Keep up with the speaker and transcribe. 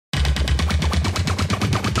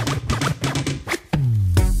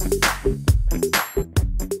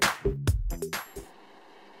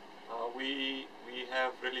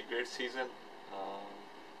season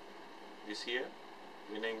this year,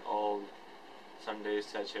 winning all Sunday,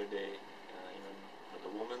 Saturday, even for the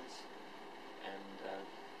women's, and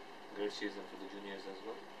great season for the juniors as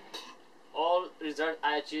well. All results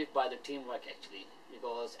I achieved by the teamwork actually,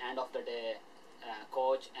 because end of the day,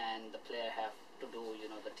 coach and the player have to do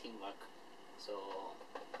the teamwork. So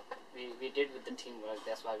we did with the teamwork.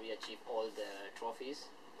 That's why we achieved all the trophies,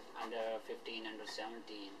 under 15, under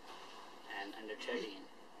 17, and under 13.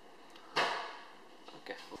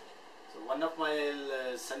 Okay. So one of my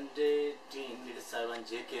Sunday team, LSW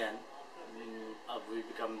JKN, we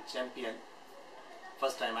become champion.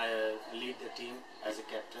 First time I lead the team as a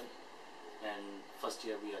captain, and first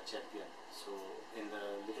year we are champion. So in the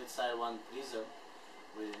Little Saiwan Prism,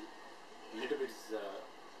 we little bit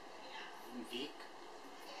weak,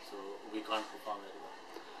 so we can't perform very well.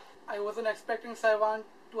 I wasn't expecting Saiwan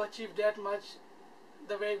to achieve that much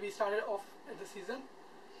the way we started off at the season.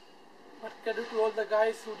 But credit to all the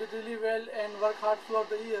guys who did really well and worked hard throughout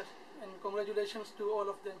the year, and congratulations to all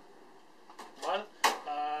of them. Well,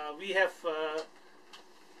 we have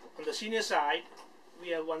on the senior side, we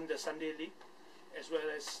have won the Sunday League as well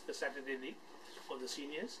as the Saturday League for the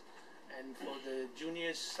seniors, and for the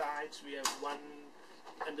juniors sides we have won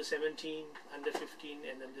under 17, under 15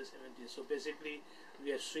 and under 17. So basically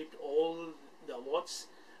we have swept all the awards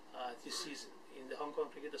this season. In the Hong Kong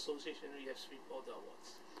Cricket Association we have swept all the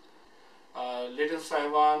awards. Little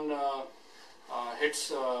Saiwan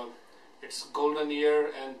hits its golden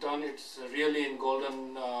year and turn it's really in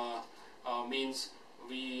golden means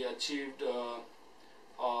we achieved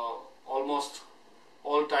almost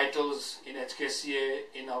all titles in HKCA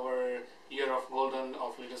in our year of golden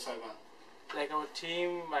of Little Saiwan. Like our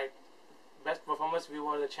team, my best performance, we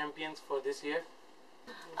were the champions for this year.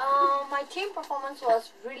 My team performance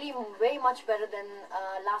was really way much better than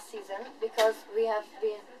last season, because we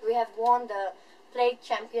have won the plate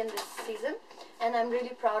champion this season, and I'm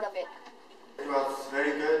really proud of it. It was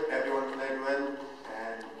very good. Everyone played well,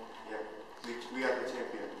 and yeah, we are the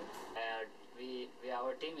champion.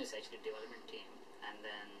 Our team is actually a development team, and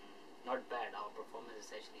then not bad. Our performance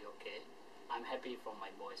is actually okay. I'm happy for my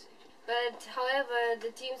boys actually. But however,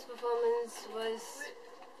 the team's performance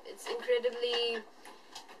it's incredibly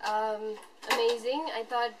amazing. I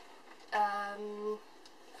thought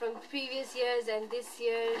from previous years and this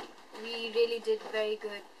year we really did very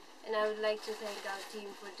good, and I would like to thank our team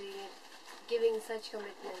for giving such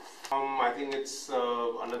commitments. I think it's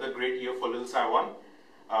another great year for Little Saiwan.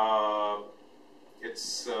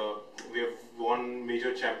 We have won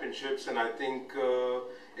major championships, and I think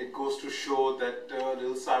it goes to show that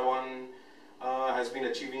Little Saiwan has been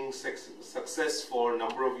achieving success for a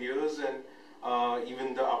number of years, and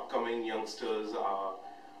even the upcoming youngsters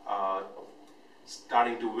are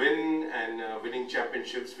starting to win and winning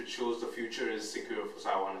championships, which shows the future is secure for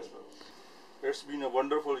Saiwan as well. It's been a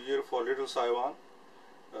wonderful year for Little Saiwan.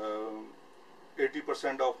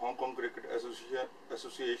 80% of Hong Kong Cricket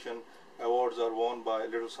Association awards are won by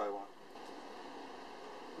Little Saiwan.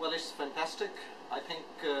 Well, it's fantastic. I think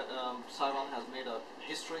Saiwan has made a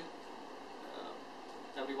history.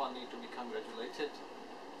 Everyone needs to be congratulated,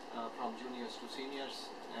 from juniors to seniors,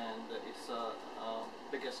 and it's a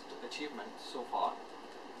biggest achievement so far.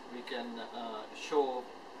 We can show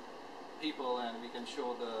people, and we can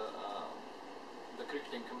show the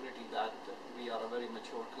cricketing community that we are a very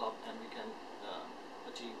mature club, and we can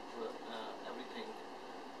achieve everything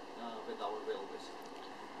with our will, basically.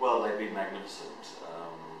 Well, they've been magnificent.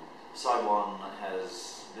 Saiwan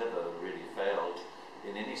has never really failed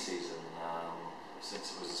in any season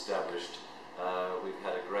since it was established. We've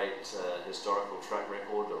had a great historical track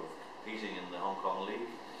record of competing in the Hong Kong League.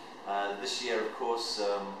 This year, of course,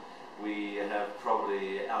 we have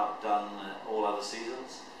probably outdone all other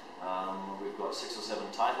seasons. We've got 6 or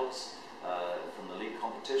 7 titles from the league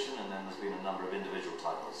competition, and then there's been a number of individual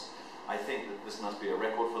titles. I think that this must be a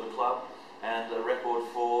record for the club and a record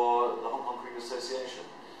for the Hong Kong Cricket Association,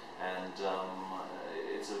 and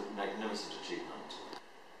it's a magnificent achievement.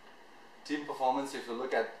 Team performance, if you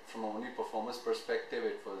look at from only performance perspective,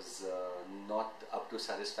 it was not up to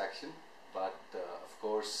satisfaction, but of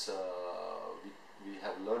course we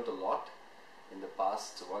have learned a lot in the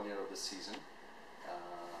past 1 year of the season.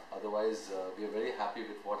 Otherwise, we are very happy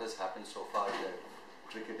with what has happened so far here.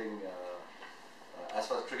 Cricketing, as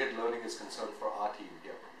far as cricket learning is concerned for our team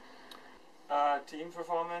here. Team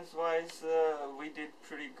performance wise, we did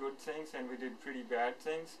pretty good things and we did pretty bad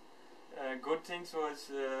things. Good things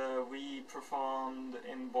was we performed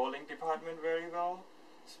in bowling department very well,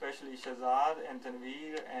 especially Shahzad and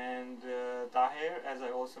Tanveer and Tahir, as I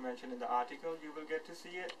also mentioned in the article. You will get to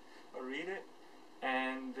see it or read it.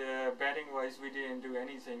 and batting wise we didn't do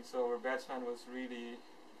anything, so our batsman was really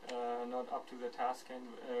not up to the task, and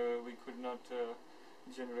we could not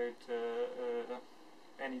generate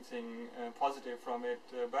anything positive from it,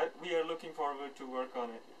 but we are looking forward to work on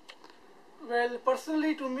it. Well,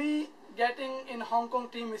 personally to me, getting in Hong Kong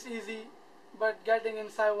team is easy, but getting in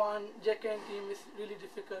Taiwan JKN team is really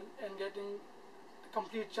difficult, and getting a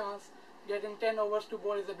complete chance, getting 10 overs to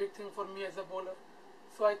bowl is a big thing for me as a bowler.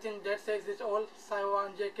 So I think that says it all.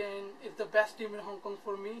 Taiwan JKN is the best team in Hong Kong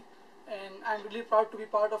for me, and I'm really proud to be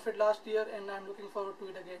part of it last year, and I'm looking forward to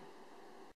it again.